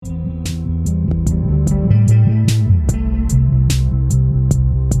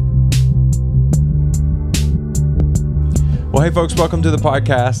Well, hey, folks, welcome to the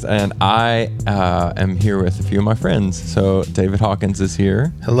podcast. And I am here with a few of my friends. So David Hawkins is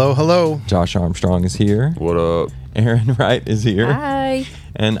here. Hello, hello. Josh Armstrong is here. What up? Erin Wright is here. Hi.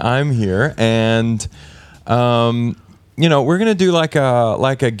 And I'm here. And, we're going to do like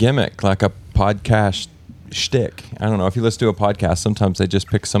a gimmick, like a podcast shtick. I don't know. If you listen to a podcast, sometimes they just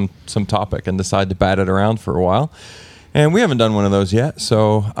pick some topic and decide to bat it around for a while. And we haven't done one of those yet,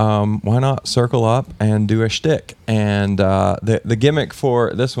 so why not circle up and do a shtick? And the gimmick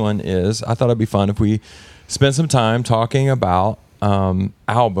for this one is, I thought it'd be fun if we spent some time talking about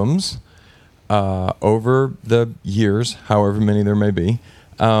albums over the years, however many there may be,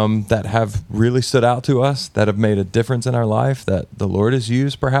 that have really stood out to us, that have made a difference in our life, that the Lord has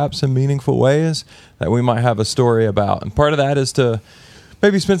used perhaps in meaningful ways, that we might have a story about. And part of that is to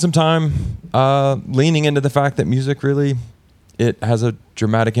maybe spend some time leaning into the fact that music really, it has a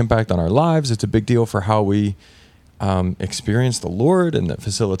dramatic impact on our lives. It's a big deal for how we experience the Lord, and that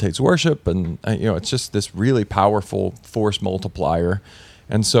facilitates worship. And, it's just this really powerful force multiplier.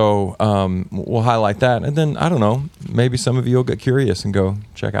 And so we'll highlight that. And then, I don't know, maybe some of you will get curious and go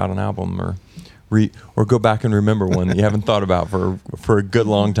check out an album or go back and remember one that you haven't thought about for a good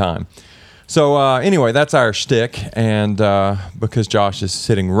long time. So anyway, that's our shtick, and because Josh is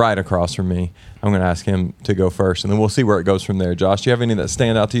sitting right across from me, I'm going to ask him to go first, and then we'll see where it goes from there. Josh, do you have any that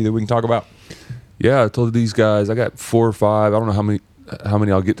stand out to you that we can talk about? Yeah, I told these guys, I got 4 or 5. I don't know how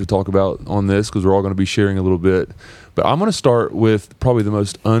many I'll get to talk about on this, because we're all going to be sharing a little bit. But I'm going to start with probably the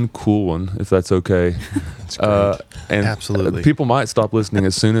most uncool one, if that's okay. That's great. And absolutely. People might stop listening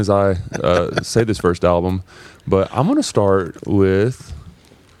as soon as I say this first album, but I'm going to start with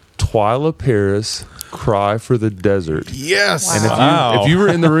Twyla Paris, Cry for the Desert. Yes. Wow. And if you were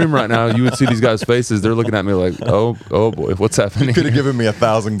in the room right now, you would see these guys' faces. They're looking at me like, oh boy, what's happening? You could have given me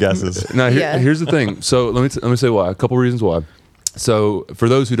 1,000 guesses. Now, here's the thing. So let me say why. A couple reasons why. So for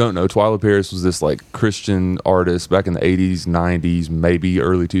those who don't know, Twyla Paris was this like Christian artist back in the 80s, 90s, maybe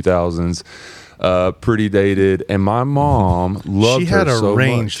early 2000s. Pretty dated, and my mom loved her so much. She had a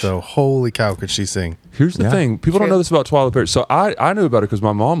range, though. Holy cow, could she sing? Here's the thing. People don't know this about Twyla Paris. So I knew about her because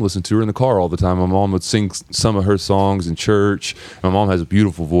my mom listened to her in the car all the time. My mom would sing some of her songs in church. My mom has a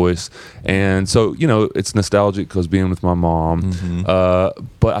beautiful voice. And so, it's nostalgic because being with my mom. Mm-hmm.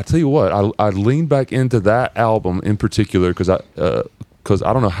 But I tell you what, I leaned back into that album in particular because I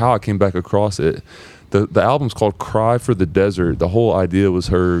don't know how I came back across it. The album's called Cry for the Desert. The whole idea was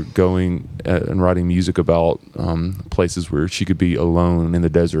her going and writing music about places where she could be alone in the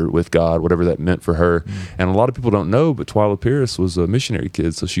desert with God, whatever that meant for her. And a lot of people don't know, but Twyla Paris was a missionary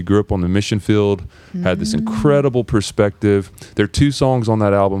kid. So she grew up on the mission field, had this incredible perspective. There are 2 songs on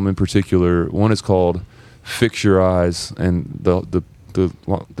that album in particular. One is called Fix Your Eyes, and the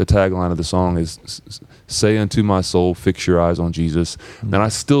tagline of the song is "Say unto my soul, fix your eyes on Jesus." And I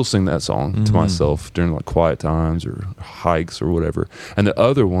still sing that song to myself during like quiet times or hikes or whatever. And the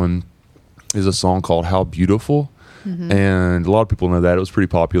other one is a song called "How Beautiful." And a lot of people know that. It was pretty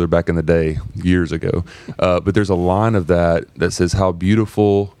popular back in the day, years ago. But there's a line of that says, "How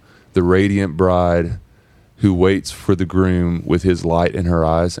beautiful the radiant bride who waits for the groom with his light in her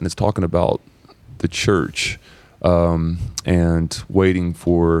eyes." And it's talking about the church and waiting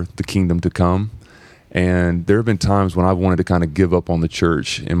for the kingdom to come. And there have been times when I've wanted to kind of give up on the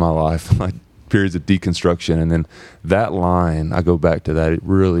church in my life, like periods of deconstruction. And then that line, I go back to that. It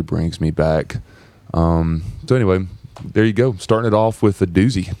really brings me back. So anyway, there you go. Starting it off with a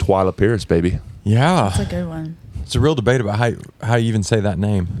doozy, Twyla Paris, baby. Yeah. That's a good one. It's a real debate about how you even say that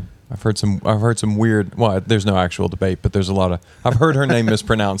name. I've heard some weird. Well, there's no actual debate, but there's a lot of. I've heard her name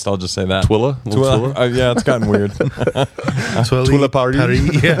mispronounced. I'll just say that. Twila. Yeah, it's gotten weird. Twila Paris.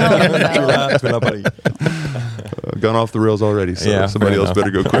 Twila Paris. Gone off the rails already. So somebody else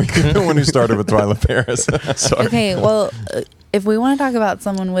better go quick. The one who started with Twyla Paris. Sorry. Okay, well, if we want to talk about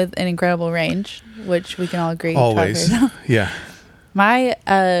someone with an incredible range, which we can all agree, Always. Yeah. My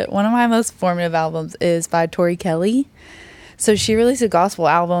one of my most formative albums is by Tori Kelly. So she released a gospel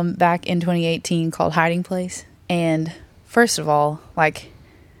album back in 2018 called Hiding Place. And first of all, like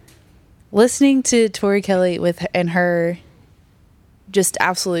listening to Tori Kelly and her just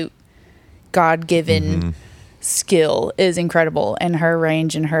absolute God-given skill is incredible. And her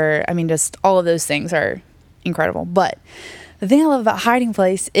range and just all of those things are incredible. But the thing I love about Hiding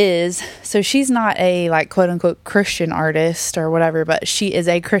Place is, so she's not a like quote unquote Christian artist or whatever, but she is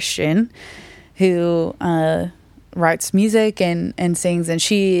a Christian who writes music and sings, and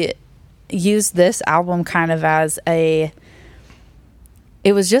she used this album kind of as it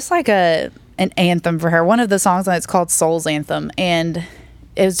was just like an anthem for her. One of the songs on it's called Soul's Anthem, and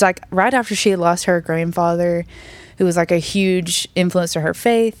it was like right after she had lost her grandfather who was like a huge influence to her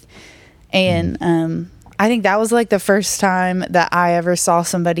faith. And I think that was like the first time that I ever saw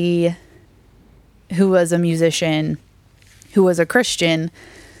somebody who was a musician, who was a Christian,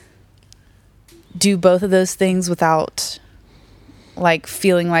 do both of those things without like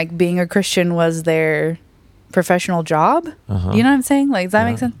feeling like being a Christian was their professional job. You know what I'm saying? Like, does that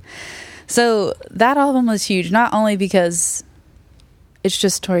make sense? So that album was huge, not only because it's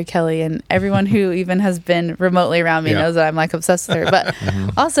just Tori Kelly, and everyone who even has been remotely around me knows that I'm like obsessed with her, but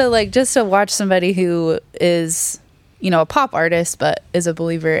also like just to watch somebody who is, you know, a pop artist, but is a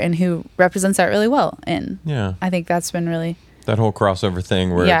believer and who represents that really well. And I think that's been really that whole crossover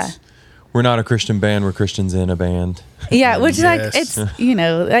thing where it's, we're not a Christian band, we're Christians in a band. Yeah, which is like, it's, you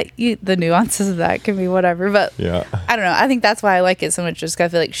know, the nuances of that can be whatever, but I don't know. I think that's why I like it so much, just 'cause I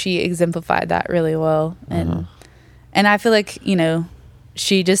feel like she exemplified that really well. And I feel like, you know,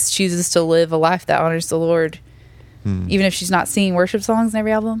 she just chooses to live a life that honors the Lord, even if she's not singing worship songs in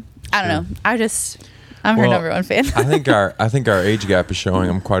every album. I don't know. I'm her number one fan. I think our age gap is showing.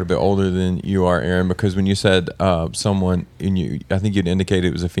 I'm quite a bit older than you are, Erin, because when you said someone, I think you'd indicated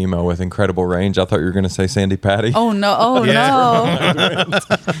it was a female with incredible range. I thought you were going to say Sandy Patty. Oh no! Oh no!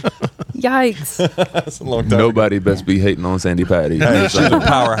 Yikes! That's a long time Nobody ago. best be hating on Sandy Patty. Hey, she's a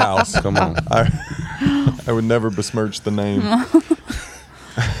powerhouse. Come on. I would never besmirch the name.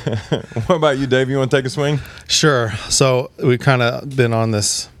 What about you, Dave? You want to take a swing? Sure. So we've kind of been on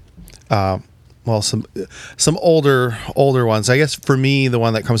this. Some older ones. I guess for me, the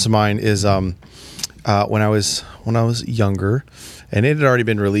one that comes to mind is when I was younger, and it had already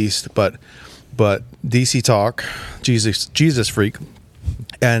been released, but DC Talk, Jesus Freak,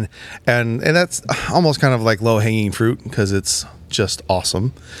 and that's almost kind of like low hanging fruit because it's just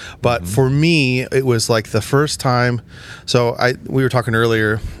awesome. But for me, it was like the first time. So we were talking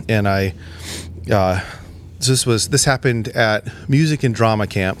earlier, and this happened at music and drama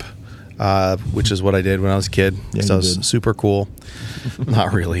camp. Which is what I did when I was a kid. Yeah, so it was super cool.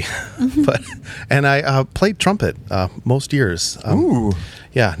 Not really, and I played trumpet most years. Ooh,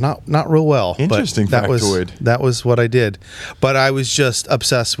 yeah, not real well. Interesting but factoid. That was what I did. But I was just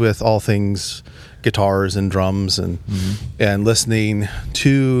obsessed with all things guitars and drums and listening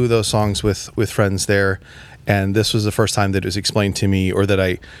to those songs with friends there. And this was the first time that it was explained to me, or that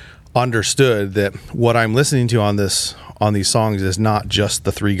I understood that what I'm listening to on these songs is not just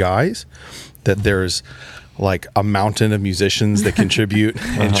the three guys, that there's like a mountain of musicians that contribute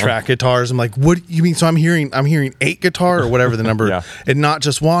and track guitars. I'm like, what you mean? So I'm hearing 8 guitar or whatever the number, and not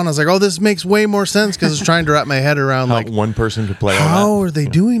just one. I was like, oh, this makes way more sense, because I was trying to wrap my head around how like one person could play. How are they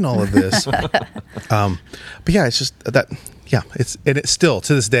doing all of this? But yeah, it's just that. Yeah, it's still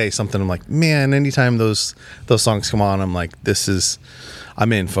to this day something I'm like, man, anytime those songs come on, I'm like,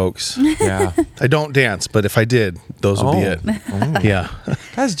 I'm in, folks. Yeah. I don't dance, but if I did, those would be it. Yeah.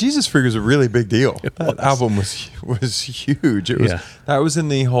 Guys, Jesus Freak was a really big deal. That album was huge. That was in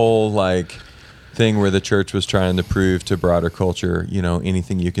the whole like thing where the church was trying to prove to broader culture, you know,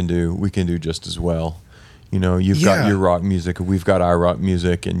 anything you can do, we can do just as well. You know, you've got your rock music, and we've got our rock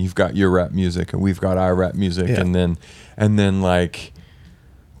music, and you've got your rap music, and we've got our rap music, and then like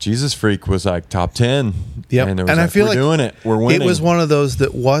Jesus Freak was like top 10. Yep. And, I feel we're like doing it. We're winning. It was one of those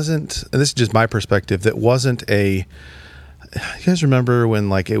that wasn't, and this is just my perspective, that wasn't you guys remember when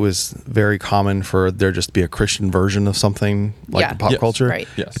like it was very common for there just to be a Christian version of something like pop culture? Right.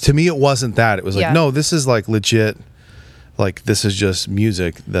 Yes. To me, it wasn't that. It was like, no, this is like legit. Like, this is just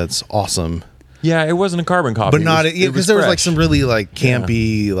music that's awesome. Yeah, it wasn't a carbon copy. But not, because there was like some really like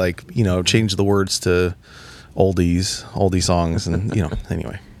campy, like, you know, change the words to oldie songs, and, you know,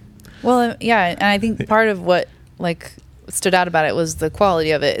 anyway. Well, yeah, and I think part of what like stood out about it was the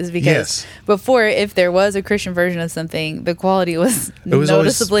quality of it, is because before, if there was a Christian version of something, the quality was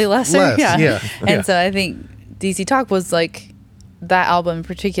noticeably lesser. And so I think DC Talk was like, that album in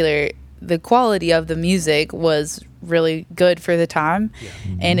particular, the quality of the music was really good for the time,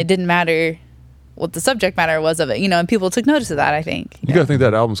 and it didn't matter what the subject matter was of it, you know, and people took notice of that, I think. You got to think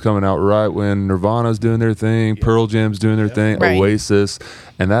that album's coming out right when Nirvana's doing their thing, Pearl Jam's doing their thing, Oasis,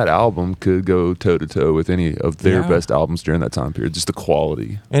 and that album could go toe-to-toe with any of their best albums during that time period, just the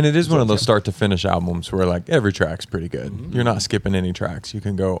quality. And it is one of those start-to-finish albums where, like, every track's pretty good. You're not skipping any tracks. You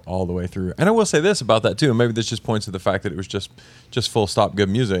can go all the way through. And I will say this about that, too, and maybe this just points to the fact that it was just full-stop good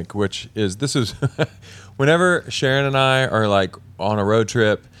music, which is, whenever Sharon and I are, like, on a road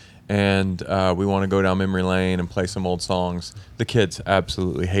trip, and we want to go down memory lane and play some old songs, the kids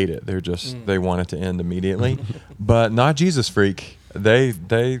absolutely hate it. They're just they want it to end immediately. But not Jesus Freak.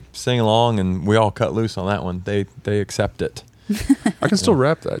 They sing along, and we all cut loose on that one. They accept it. I can still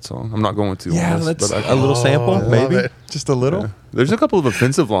rap that song. I'm not going to. Yeah, on this, let's but a little sample, love maybe it. just a little. Yeah. There's a couple of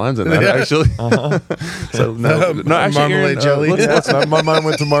offensive lines in that actually. So no, actually, Marmalade Aaron, jelly. Let's not, my mind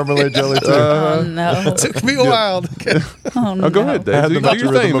went to marmalade jelly too. Oh no! Took me a while. Oh no! Oh, go ahead, Dave. I had Do, the do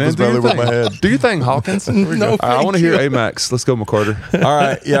your rhythm thing, of man. his Do your belly with thing. my head. Do your thing, Hawkins. No, I want to thank hear you. Amax. Let's go, McCarter. All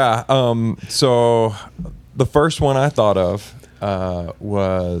right, yeah. So the first one I thought of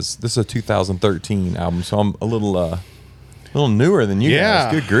was this is a 2013 album, so I'm a little newer than you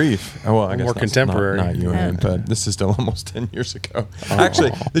Yeah. guys. Good grief. Oh, well, I guess More contemporary. Not you, Aaron, but this is still almost 10 years ago.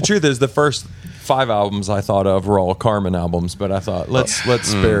 Actually, the truth is, the first 5 albums I thought of were all Carmen albums, but I thought let's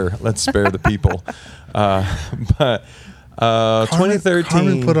spare the people. But 2013,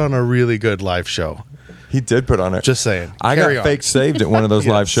 Carmen put on a really good live show. he did put on it. Just saying. I Carry got on. fake saved at one of those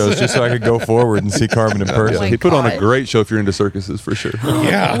live shows just so I could go forward and see Carmen in person. my He put on a God. great show if you're into circuses for sure.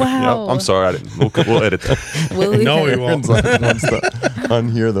 Yeah. Wow. I'm sorry, I didn't. We'll edit that. Will we No, we have- won't. Wants to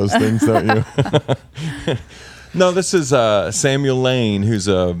unhear those things, don't you? No, this is Samuel Lane, who's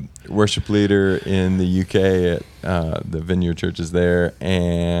a worship leader in the UK at the Vineyard Churches there,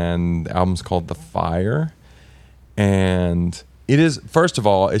 and the album's called The Fire. And it is, first of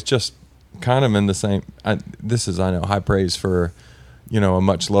all, it's just kind of in the same. This is, I know, high praise for, a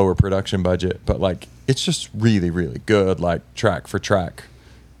much lower production budget, but like it's just really, really good. Like track for track,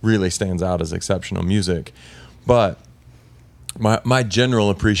 really stands out as exceptional music. But my general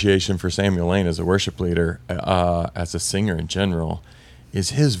appreciation for Samuel Lane as a worship leader, as a singer in general,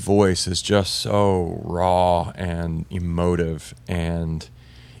 is his voice is just so raw and emotive, and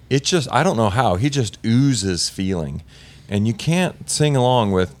it just, I don't know how, he just oozes feeling. And you can't sing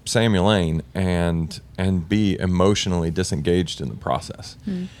along with Samuel Lane and be emotionally disengaged in the process.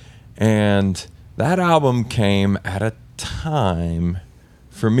 And that album came at a time,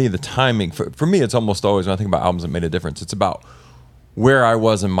 for me, the timing, for me, it's almost always, when I think about albums that made a difference, it's about where I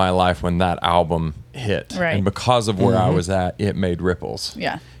was in my life when that album hit. Right. And because of where I was at, it made ripples.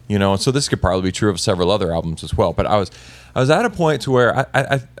 Yeah. And so this could probably be true of several other albums as well. But I was at a point to where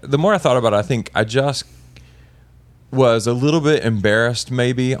I the more I thought about it, I think I just was a little bit embarrassed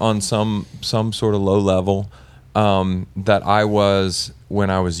maybe on some sort of low level that I was, when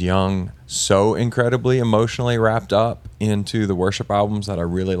I was young, so incredibly emotionally wrapped up into the worship albums that I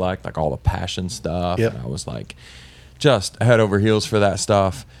really liked, like all the Passion stuff. Yep. And I was like just head over heels for that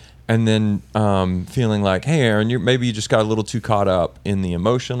stuff. And then feeling like, hey, Aaron, maybe you just got a little too caught up in the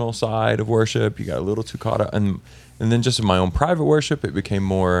emotional side of worship. You got a little too caught up. And then just in my own private worship, it became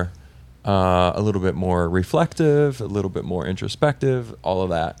more, a little bit more reflective, a little bit more introspective, all of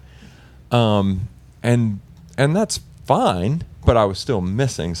that. And that's fine, but I was still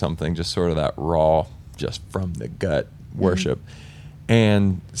missing something, just sort of that raw, just from the gut worship.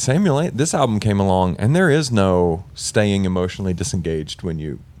 And Samuel Lane, this album came along, and there is no staying emotionally disengaged when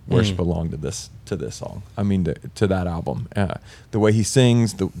you worship along to this song. I mean, to that album, the way he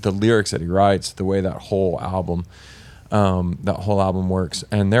sings, the lyrics that he writes, the way that whole album works.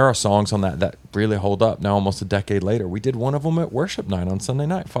 And there are songs on that really hold up. Now, almost a decade later, we did one of them at worship night on Sunday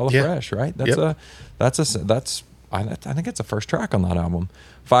night, Fall Afresh, right? I think it's a first track on that album.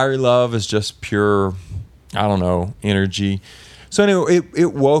 Fiery Love is just pure, I don't know, energy. So anyway,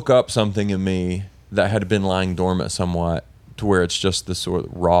 it woke up something in me that had been lying dormant somewhat, to where it's just this sort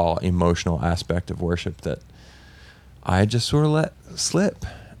of raw emotional aspect of worship that I just sort of let slip.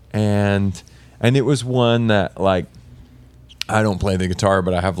 And it was one that, like, I don't play the guitar,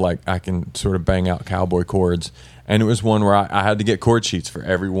 but I can sort of bang out cowboy chords. And it was one where I had to get chord sheets for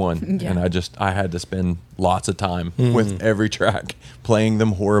every one. Yeah. And I had to spend lots of time with every track, playing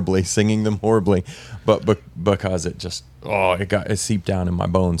them horribly, singing them horribly, but because it just, it seeped down in my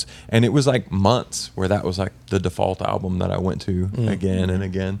bones. And it was like months where that was like the default album that I went to again and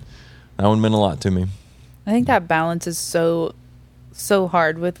again. That one meant a lot to me. I think that balance is so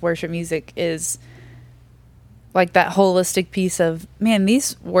hard with worship music, is like that holistic piece of, man,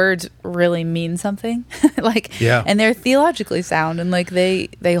 these words really mean something. And they're theologically sound, and like they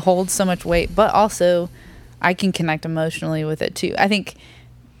hold so much weight, but also I can connect emotionally with it too. I think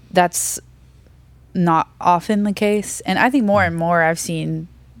that's not often the case. And I think more and more I've seen,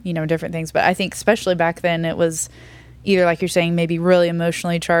 different things, but I think especially back then it was either, like you're saying, maybe really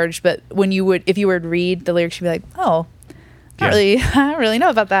emotionally charged, but if you would read the lyrics, you'd be like, oh, I don't really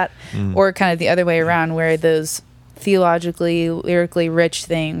know about that. Or kind of the other way around, where those theologically, lyrically rich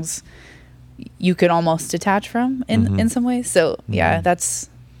things you could almost detach from in some ways. So yeah, that's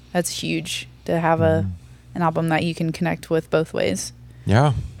huge to have an album that you can connect with both ways.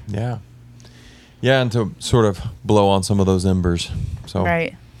 Yeah, and to sort of blow on some of those embers. So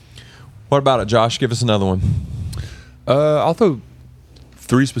Right. What about it, Josh? Give us another one. I'll throw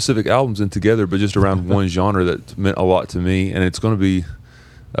 3 specific albums in together, but just around one genre that meant a lot to me, and it's going to be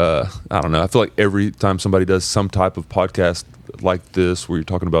I don't know. I feel like every time somebody does some type of podcast like this, where you're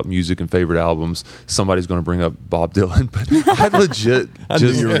talking about music and favorite albums, somebody's going to bring up Bob Dylan. But I legit I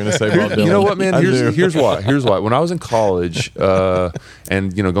knew you were going to say Bob Dylan. You know what, man? Here's why. Here's why. When I was in college,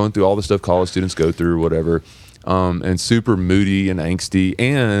 and going through all the stuff college students go through, whatever, and super moody and angsty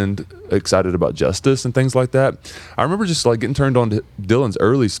and excited about justice and things like that, I remember just like getting turned on to Dylan's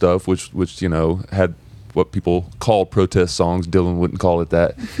early stuff, which had what people call protest songs. Dylan wouldn't call it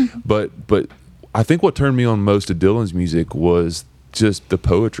that. but I think what turned me on most to Dylan's music was just the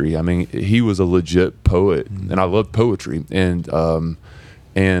poetry. I mean, he was a legit poet, and I love poetry. And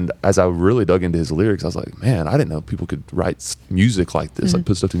as I really dug into his lyrics, I was like, man, I didn't know people could write music like this, like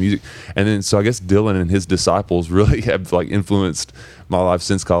put stuff to music. And then, so I guess Dylan and his disciples really have like influenced my life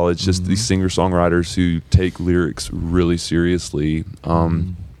since college. Just these singer-songwriters who take lyrics really seriously.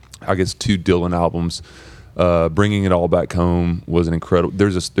 I guess 2 Dylan albums. Bringing It All Back Home was an incredible.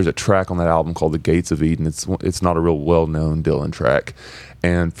 There's a track on that album called The Gates of Eden. It's not a real well-known Dylan track,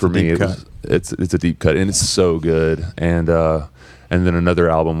 and for me it's a deep cut, and it's so good. And then another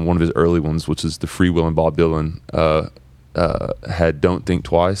album, one of his early ones, which is the Free Will and Bob Dylan, had Don't Think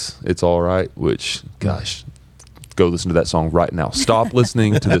Twice, It's All Right, which, gosh, go listen to that song right now. Stop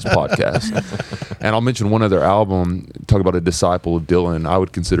listening to this podcast. And I'll mention one other album, talk about a disciple of Dylan. I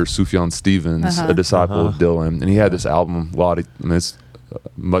would consider Sufjan Stevens a disciple of Dylan. And he had this album, it's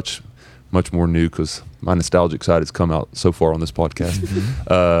much more new because my nostalgic side has come out so far on this podcast.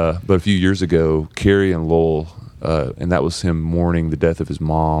 But a few years ago, Carrie and Lowell, and that was him mourning the death of his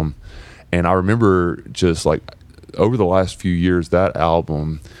mom. And I remember just like over the last few years, that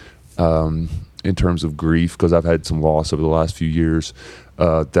album, in terms of grief, because I've had some loss over the last few years,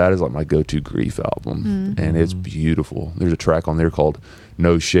 that is like my go-to grief album, and it's beautiful. There's a track on there called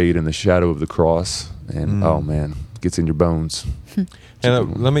No Shade in the Shadow of the Cross, and oh man, gets in your bones.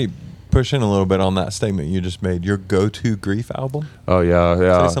 And let me push in a little bit on that statement you just made. Your go-to grief album? Oh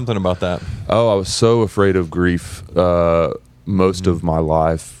yeah. Say something about that. Oh, I was so afraid of grief most of my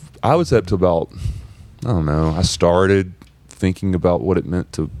life. I was up to about, I don't know, I started thinking about what it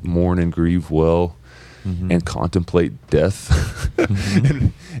meant to mourn and grieve well, and contemplate death,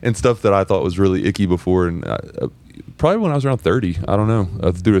 and stuff that I thought was really icky before. And probably when I was around 30, I don't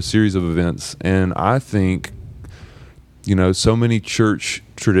know, through a series of events. And I think, so many church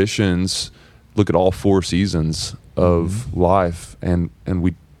traditions look at all 4 seasons of life,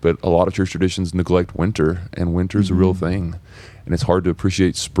 but a lot of church traditions neglect winter, and winter's a real thing. And it's hard to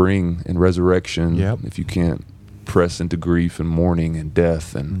appreciate spring and resurrection if you can't press into grief and mourning and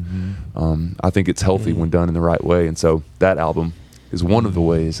death. And I think it's healthy when done in the right way. And so that album is one of the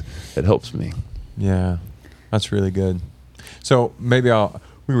ways that helps me. Yeah, that's really good. So maybe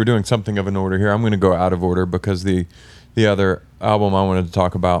we were doing something of an order here. I'm going to go out of order because the other album I wanted to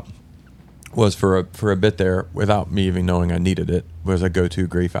talk about was for a bit there, without me even knowing I needed it, was a go-to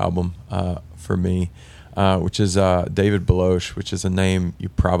grief album for me, which is David Beloche, which is a name you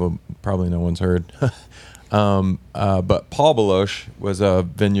probably no one's heard. But Paul Beloche was a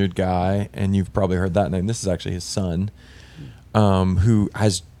Vineyard guy, and you've probably heard that name. This is actually his son, who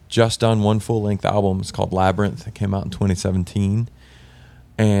has just done one full-length album. It's called Labyrinth. It came out in 2017,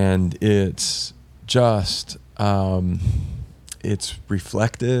 and it's just it's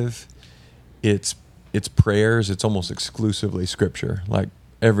reflective. It's prayers. It's almost exclusively scripture. Like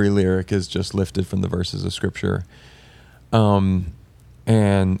every lyric is just lifted from the verses of scripture, and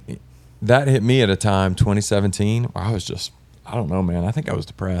that hit me at a time, 2017, where I was just, I don't know, man. I think I was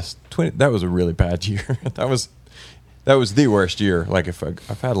depressed. That was a really bad year. That was the worst year. Like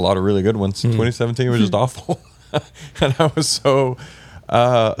I've had a lot of really good ones. 2017 was just awful. And I was so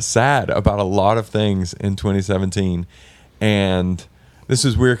sad about a lot of things in 2017. And this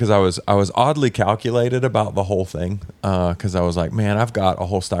is weird because I was oddly calculated about the whole thing, because I was like, man, I've got a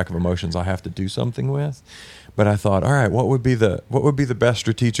whole stack of emotions I have to do something with. But I thought, all right, what would be the best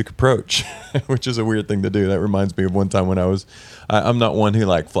strategic approach? Which is a weird thing to do. That reminds me of one time when I'm not one who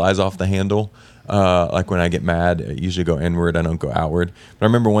like flies off the handle. Like when I get mad, I usually go inward. I don't go outward. But I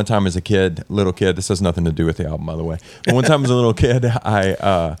remember one time as a little kid. This has nothing to do with the album, by the way. But one time as a little kid,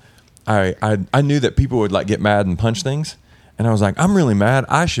 I knew that people would like get mad and punch things, and I was like, I'm really mad.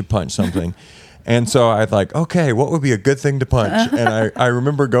 I should punch something. And so I was like, okay, what would be a good thing to punch? And I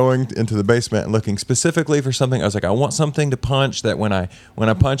remember going into the basement and looking specifically for something. I was like, I want something to punch that when I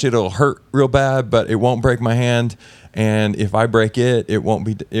punch it, it'll hurt real bad, but it won't break my hand. And if I break it, I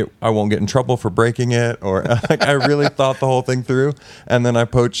won't get in trouble for breaking it. Or like I really thought the whole thing through. And then I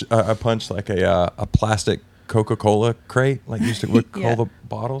punched like a plastic Coca-Cola crate, like used to with Yeah. cola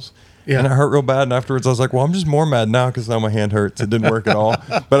bottles. Yeah. And it hurt real bad. And afterwards, I was like, well, I'm just more mad now because now my hand hurts. It didn't work at all.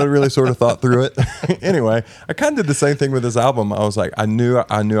 But I really sort of thought through it. Anyway, I kind of did the same thing with this album. I was like, I knew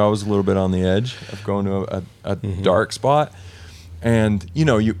I was a little bit on the edge of going to a dark spot. And,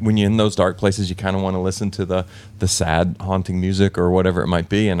 when you're in those dark places, you kind of want to listen to the sad, haunting music or whatever it might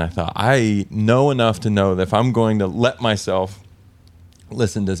be. And I thought, I know enough to know that if I'm going to let myself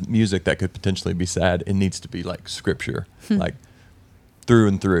listen to music that could potentially be sad, it needs to be like scripture, like through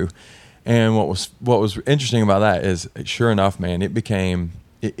and through. And what was interesting about that is, sure enough, man, it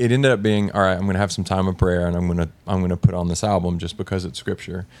ended up being, all right, I'm going to have some time of prayer and I'm going to put on this album just because it's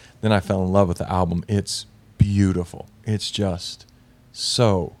scripture. Then I fell in love with the album. It's beautiful. It's just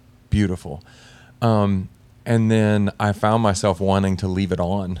so beautiful. And then I found myself wanting to leave it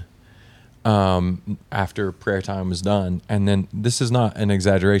on after prayer time was done. And then, this is not an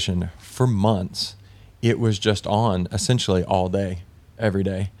exaggeration, for months it was just on essentially all day, every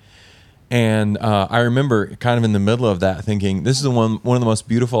day. And I remember kind of in the middle of that thinking, this is one of the most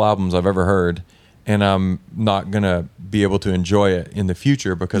beautiful albums I've ever heard, and I'm not going to be able to enjoy it in the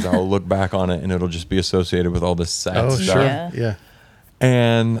future because I'll look back on it and it'll just be associated with all this sad stuff. Sure. Yeah. Yeah.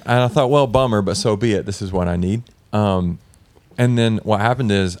 And I thought, well, bummer, but so be it. This is what I need. And then what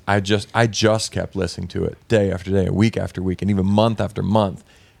happened is I just kept listening to it day after day, week after week, and even month after month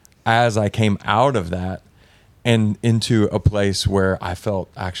as I came out of that and into a place where I felt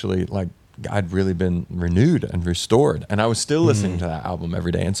actually like I'd really been renewed and restored. And I was still listening to that album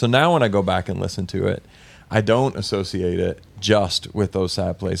every day. And so now when I go back and listen to it, I don't associate it just with those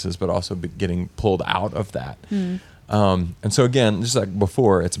sad places, but also getting pulled out of that. And so again, just like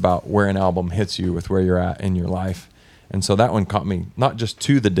before, it's about where an album hits you with where you're at in your life. And so that one caught me not just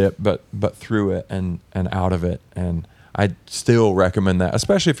to the dip, but through it and out of it. And I still recommend that,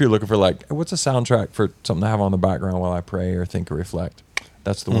 especially if you're looking for like, what's a soundtrack for something to have on the background while I pray or think or reflect.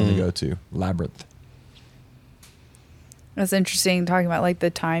 That's the one to go to. Labyrinth. That's interesting talking about like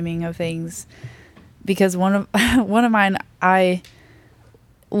the timing of things, because one of mine I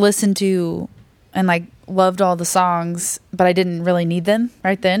listened to and like loved all the songs, but I didn't really need them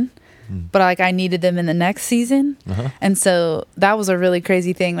right then. But like I needed them in the next season. And so that was a really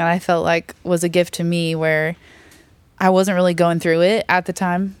crazy thing that I felt like was a gift to me, where I wasn't really going through it at the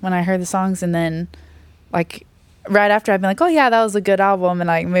time when I heard the songs. And then like right after I'd been like, oh yeah, that was a good album, and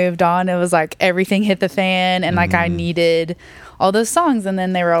like moved on. It was like everything hit the fan, and like I needed all those songs. And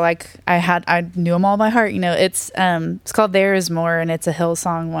then they were like, I knew them all by heart. It's called There Is More, and it's a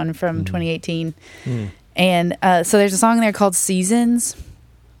Hillsong one from 2018. And so there's a song in there called Seasons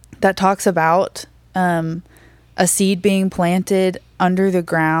that talks about a seed being planted under the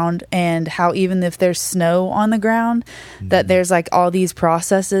ground, and how even if there's snow on the ground, that there's like all these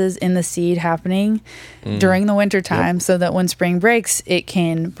processes in the seed happening during the winter time, so that when spring breaks, it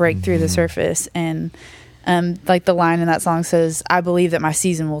can break through the surface. And like the line in that song says, I believe that my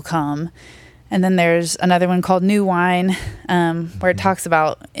season will come. And then there's another one called New Wine, where it talks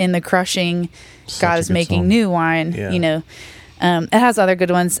about in the crushing, God is making new wine. It has other good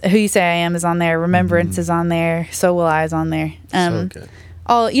ones. Who You Say I Am is on there. Remembrance is on there. So Will I is on there. So good.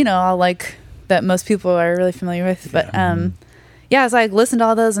 All like that most people are really familiar with. But so I listened to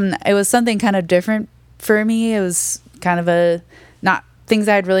all those, and it was something kind of different for me. It was kind of not things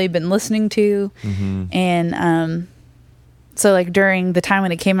I'd really been listening to. And so like during the time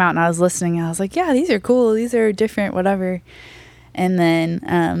when it came out and I was listening, I was like, yeah, these are cool. These are different, whatever. And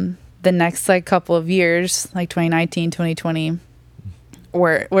then the next like couple of years, like 2019, 2020,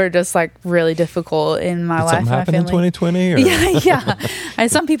 were just like really difficult in my life. Something happened in 2020? Or? Yeah.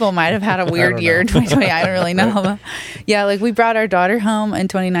 Some people might have had a weird year in 2020. I don't really know. Yeah, like we brought our daughter home in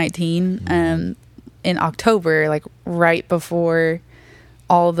 2019 in October, like right before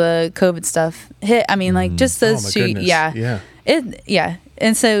all the COVID stuff hit. I mean, like just those two. Yeah.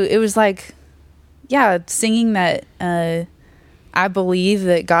 And so it was like, singing that I believe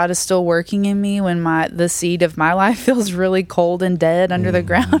that God is still working in me when the seed of my life feels really cold and dead under the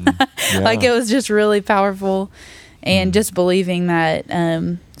ground. Like it was just really powerful. And just believing that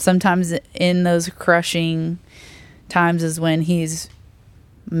sometimes in those crushing times is when He's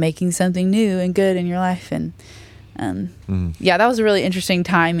making something new and good in your life. And that was a really interesting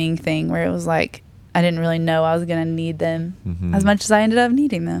timing thing, where it was like I didn't really know I was going to need them as much as I ended up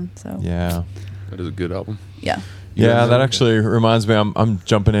needing them. So that is a good album. Yeah, that actually reminds me. I'm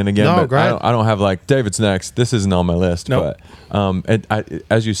jumping in again, No, but I don't have like David's next. This isn't on my list, Nope. but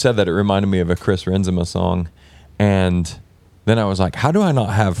as you said that, it reminded me of a Chris Renzema song, and then I was like, how do I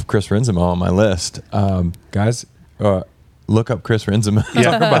not have Chris Renzema on my list? Guys, look up Chris Renzema.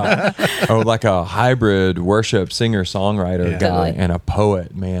 Talk about like a hybrid worship singer songwriter guy and a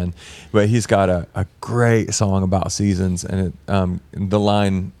poet, man. But he's got a great song about seasons, and the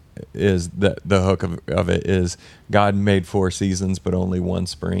line is the hook of it is God made 4 seasons but only one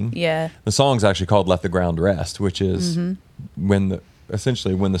spring. Yeah. The song's actually called Let the Ground Rest, which is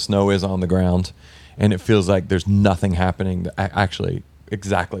essentially when the snow is on the ground and it feels like there's nothing happening, actually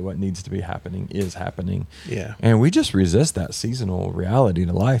exactly what needs to be happening is happening. Yeah. And we just resist that seasonal reality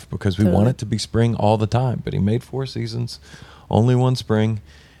to life because we want it to be spring all the time. But he made 4 seasons, only one spring.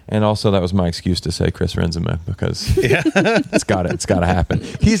 And also, that was my excuse to say Chris Renzema because it's got to happen.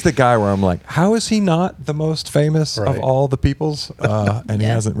 He's the guy where I'm like, how is he not the most famous of all the peoples? And he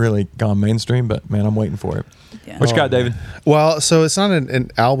hasn't really gone mainstream, but man, I'm waiting for it. Yeah. What you got, David? Well, so it's not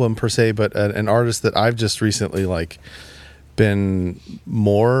an album per se, but an artist that I've just recently been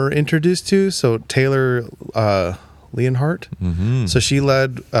more introduced to. So Taylor Leonhardt. Mm-hmm. So she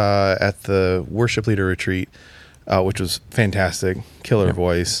led at the worship leader retreat. Which was fantastic, killer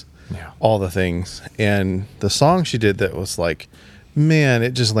voice, all the things. And the song she did that was like, man,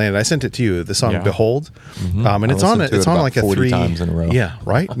 it just landed. I sent it to you, the song Behold. Mm-hmm. And it's on like a 3 times in a row. Yeah,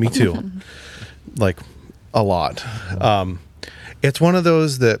 right? Me too. Like a lot. It's one of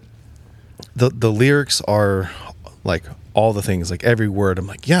those that the lyrics are like all the things, like every word. I'm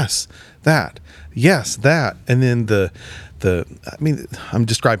like, yes, that. And then I'm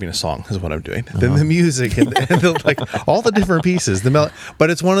describing a song is what I'm doing. Then the music and like all the different pieces, but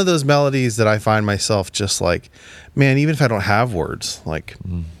it's one of those melodies that I find myself just like, man, even if I don't have words, like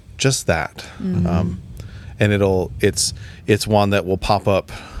just that. And it's one that will pop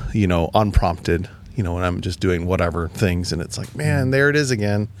up, unprompted, when I'm just doing whatever things. And it's like, man, there it is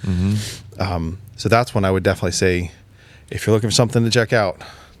again. Mm-hmm. So that's when I would definitely say, if you're looking for something to check out,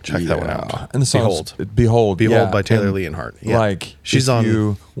 check that one out. And the song Behold by Taylor Leonhardt. Yeah. Like, she's if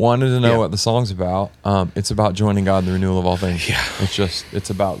you wanted to know what the song's about, it's about joining God in the renewal of all things. Yeah. It's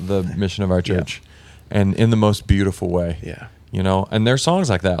about the mission of our church, and in the most beautiful way. Yeah. And there's songs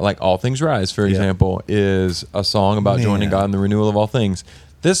like that, like All Things Rise, for example, is a song about joining God in the renewal of all things.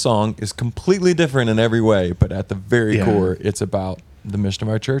 This song is completely different in every way, but at the very core, it's about the mission of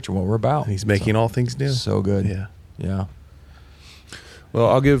our church and what we're about. He's making all things new. So good. Yeah. Yeah. Well,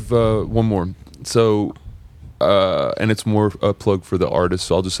 I'll give one more. So, and it's more a plug for the artist,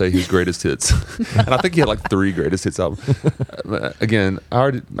 so I'll just say his greatest hits. And I think he had like 3 greatest hits albums. Again,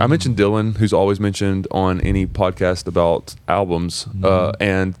 I mentioned Dylan, who's always mentioned on any podcast about albums,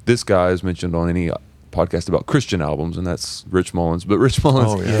 and this guy is mentioned on any podcast about Christian albums, and that's Rich Mullins. But Rich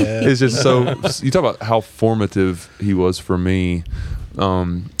Mullins is just so. You talk about how formative he was for me.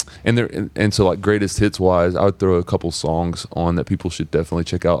 And so like greatest hits wise, I would throw a couple songs on that people should definitely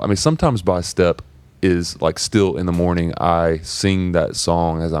check out. I mean, Sometimes by Step is like still in the morning. I sing that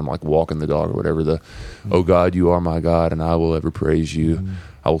song as I'm like walking the dog or whatever. Oh God, you are my God, and I will ever praise you.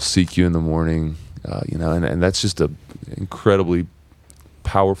 I will seek you in the morning. And that's just a incredibly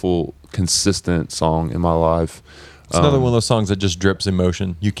powerful, consistent song in my life. It's another one of those songs that just drips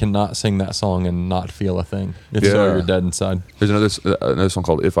emotion. You cannot sing that song and not feel a thing. If so, you're dead inside. There's another song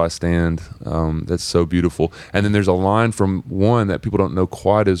called If I Stand that's so beautiful. And then there's a line from one that people don't know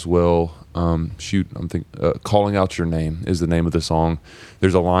quite as well. Calling Out Your Name is the name of the song.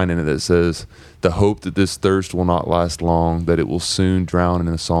 There's a line in it that says, the hope that this thirst will not last long, that it will soon drown in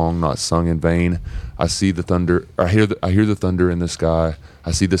a song not sung in vain. I see the thunder, I hear the thunder in the sky. I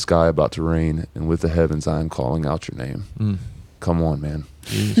see the sky about to rain, and with the heavens I am calling out your name. Come on, man.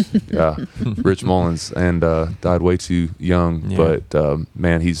 Yeah. Rich Mullins, and died way too young, but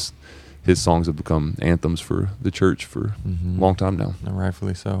man, his songs have become anthems for the church for a long time now. And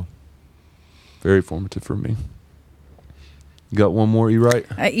rightfully so. Very formative for me. You got one more, Wright?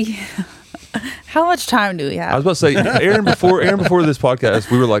 How much time do we have? I was about to say, Erin, before this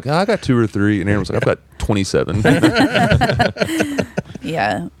podcast, we were like, I got 2 or 3, and Erin was like, I've got 27.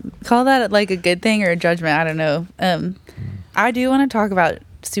 Yeah. Call that like a good thing or a judgment. I don't know. I do want to talk about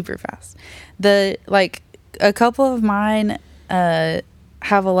super fast. A couple of mine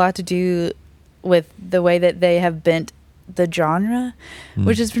have a lot to do with the way that they have bent the genre,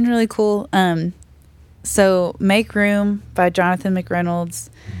 which has been really cool. So Make Room by Jonathan McReynolds,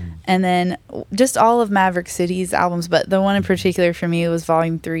 and then just all of Maverick City's albums, but the one in particular for me was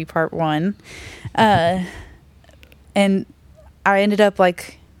Volume 3, Part 1. And I ended up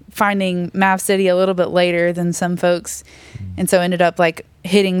like finding Mav City a little bit later than some folks, and so ended up like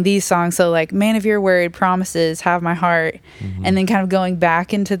hitting these songs. So like Man of Your Word, Promises, Have My Heart, and then kind of going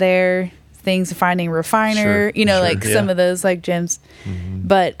back into their things, finding Refiner, some of those like gems.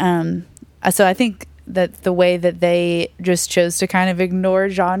 But so I think that the way that they just chose to kind of ignore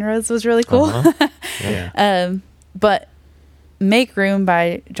genres was really cool. Yeah. But Make Room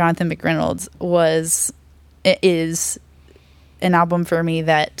by Jonathan McReynolds is an album for me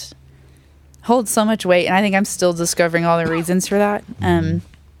that holds so much weight, and I think I'm still discovering all the reasons for that.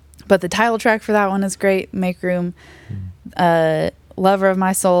 But the title track for that one is great, Make Room. Lover of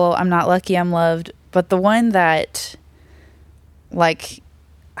My Soul, I'm Not Lucky, I'm Loved. But the one that, like,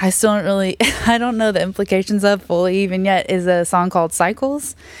 I still don't really, I don't know the implications of fully even yet, is a song called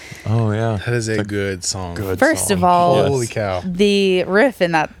Cycles. Oh, yeah. That is a good song. First of all, holy cow. The riff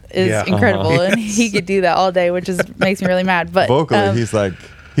in that is incredible, and he could do that all day, which makes me really mad. But vocally,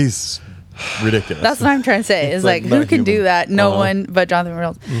 he's ridiculous. That's what I'm trying to say. Is like who can do that? No one but Jonathan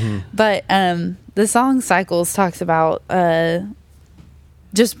McReynolds. But the song Cycles talks about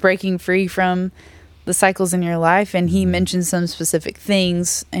just breaking free from the cycles in your life, and he mentions some specific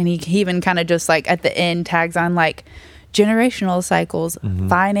things, and he even kind of just like at the end tags on like generational cycles,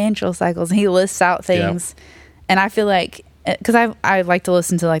 financial cycles, and he lists out things. And I feel like, because I like to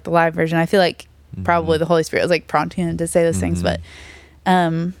listen to like the live version, I feel like probably the Holy Spirit was like prompting him to say those things. But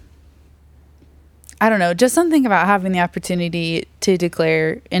I don't know, just something about having the opportunity to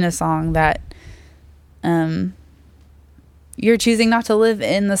declare in a song that you're choosing not to live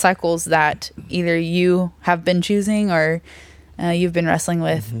in the cycles that either you have been choosing or you've been wrestling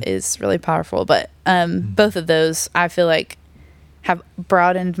with is really powerful. But both of those, I feel like, have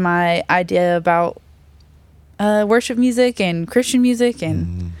broadened my idea about worship music and Christian music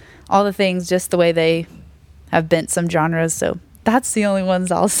and all the things, just the way they have bent some genres. So that's the only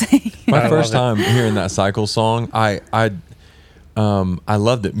ones I'll say. My first time hearing that Cycle song, I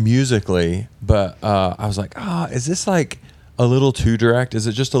loved it musically, but I was like, is this like a little too direct? Is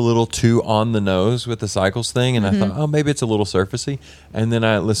it just a little too on the nose with the Cycles thing? And I thought, maybe it's a little surfacey. And then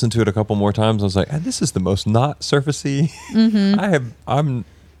I listened to it a couple more times. I was like, this is the most not surfacey.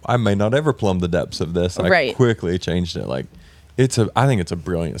 I may not ever plumb the depths of this. I quickly changed it. Like, I think it's a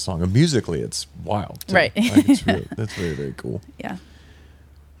brilliant song. And musically, it's wild too. Right. Like, that's very, very cool. Yeah.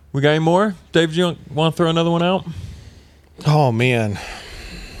 We got any more? Dave, do you want to throw another one out? Oh, man.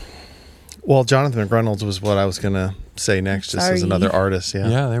 Well, Jonathan McReynolds was what I was going to say next, just as another artist.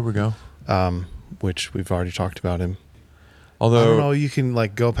 Yeah, there we go. Which we've already talked about him. Although, I don't know, you can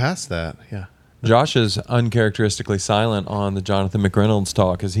like go past that. Yeah. Josh is uncharacteristically silent on the Jonathan McReynolds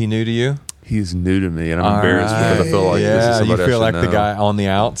talk. Is he new to you? He's new to me, and I'm embarrassed because I feel like this is somebody you feel like know. the guy on the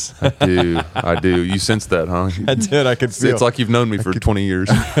outs. I do. You sense that, huh? I did. I could feel. It's like you've known me for 20 years.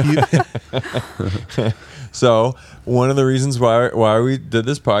 So one of the reasons why we did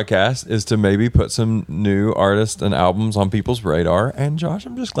this podcast is to maybe put some new artists and albums on people's radar. And Josh,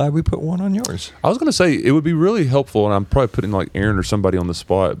 I'm just glad we put one on yours. I was going to say it would be really helpful, and I'm probably putting like Erin or somebody on the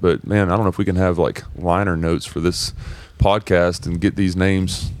spot, but man, I don't know if we can have like liner notes for this podcast and get these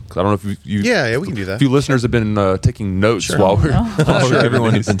names. I don't know if you yeah, we can do that. A few listeners have been taking notes while we're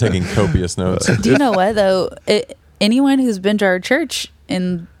everyone has been taking copious notes. Do you know what though? Anyone who's been to our church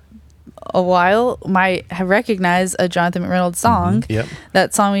in a while might have recognized a Jonathan McReynolds song. Yep.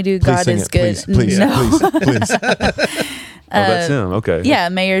 That song we do, Please God sing is it, Good. please, please. that's him. Okay. Yeah,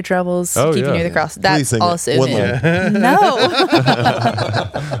 May Your Troubles Keep You Near the Cross. That's sing also it. One him. No.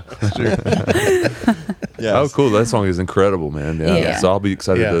 Yes. Oh, cool. That song is incredible, man. Yeah. So I'll be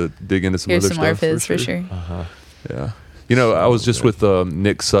excited to dig into some Here's other some more stuff. of his for sure. Yeah. You know, I was just with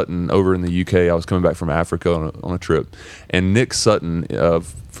Nick Sutton over in the UK. I was coming back from Africa on a trip. And Nick Sutton,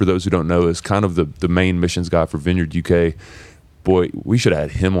 for those who don't know, is kind of the main missions guy for Vineyard UK. Boy, we should have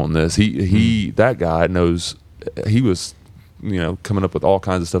had him on this. That guy knows, he was, coming up with all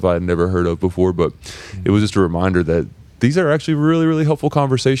kinds of stuff I had never heard of before. But it was just a reminder that these are actually really, really helpful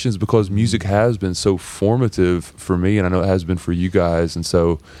conversations because music has been so formative for me, and I know it has been for you guys. And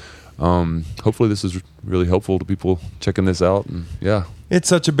so hopefully this is really helpful to people checking this out. And it's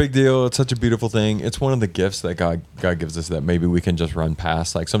such a big deal. It's such a beautiful thing. It's one of the gifts that God gives us that maybe we can just run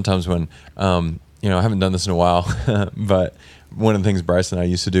past. Like sometimes when, I haven't done this in a while, but one of the things Bryce and I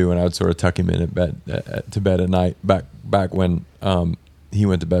used to do when I would sort of tuck him in to bed at night, back when he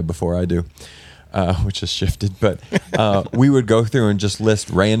went to bed before I do, which has shifted, but we would go through and just list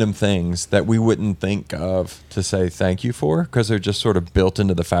random things that we wouldn't think of to say thank you for because they're just sort of built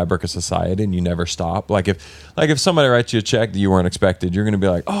into the fabric of society and you never stop. Like if somebody writes you a check that you weren't expected, you're going to be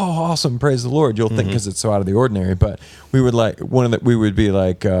like, oh, awesome, praise the Lord. You'll think because it's so out of the ordinary. But we would be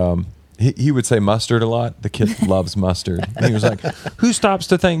like, he would say mustard a lot. The kid loves mustard. And he was like, who stops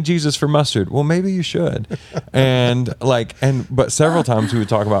to thank Jesus for mustard? Well, maybe you should. But several times we would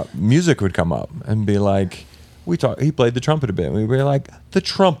talk about music would come up and be like, he played the trumpet a bit. And we were like, the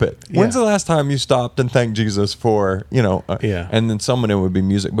trumpet. When's the last time you stopped and thanked Jesus for, and then someone, it would be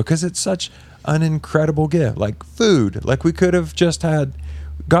music, because it's such an incredible gift. Like food, like we could have just had,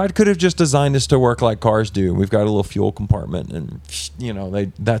 God could have just designed us to work like cars do. We've got a little fuel compartment, and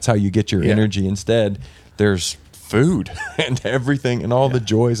that's how you get your energy. Instead, there's food and everything and all the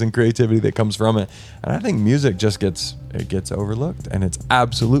joys and creativity that comes from it. And I think music just gets overlooked, and it's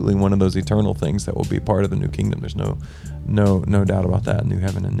absolutely one of those eternal things that will be part of the new kingdom. There's no doubt about that. New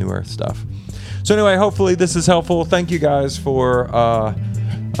heaven and new earth stuff. So anyway, hopefully this is helpful. Thank you guys for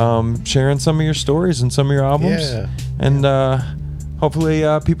sharing some of your stories and some of your albums. And hopefully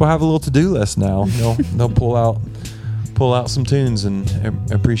people have a little to-do list now. They'll pull out some tunes and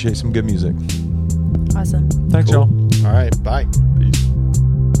appreciate some good music. Awesome. Thanks, y'all. All right. Bye.